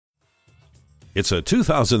It's a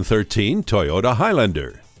 2013 Toyota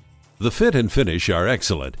Highlander. The fit and finish are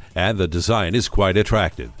excellent, and the design is quite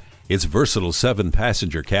attractive. Its versatile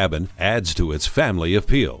 7-passenger cabin adds to its family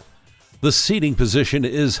appeal. The seating position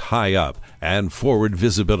is high up, and forward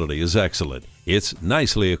visibility is excellent. It's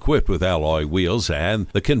nicely equipped with alloy wheels and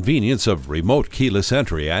the convenience of remote keyless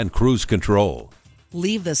entry and cruise control.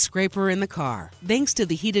 Leave the scraper in the car thanks to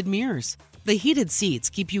the heated mirrors. The heated seats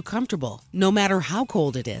keep you comfortable no matter how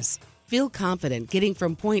cold it is. Feel confident getting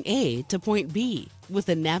from point A to point B with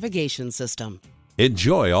the navigation system.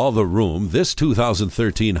 Enjoy all the room this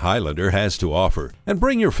 2013 Highlander has to offer and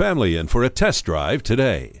bring your family in for a test drive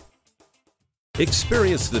today.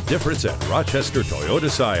 Experience the difference at Rochester Toyota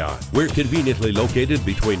Scion. We're conveniently located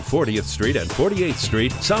between 40th Street and 48th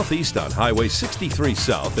Street, southeast on Highway 63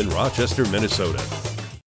 South in Rochester, Minnesota.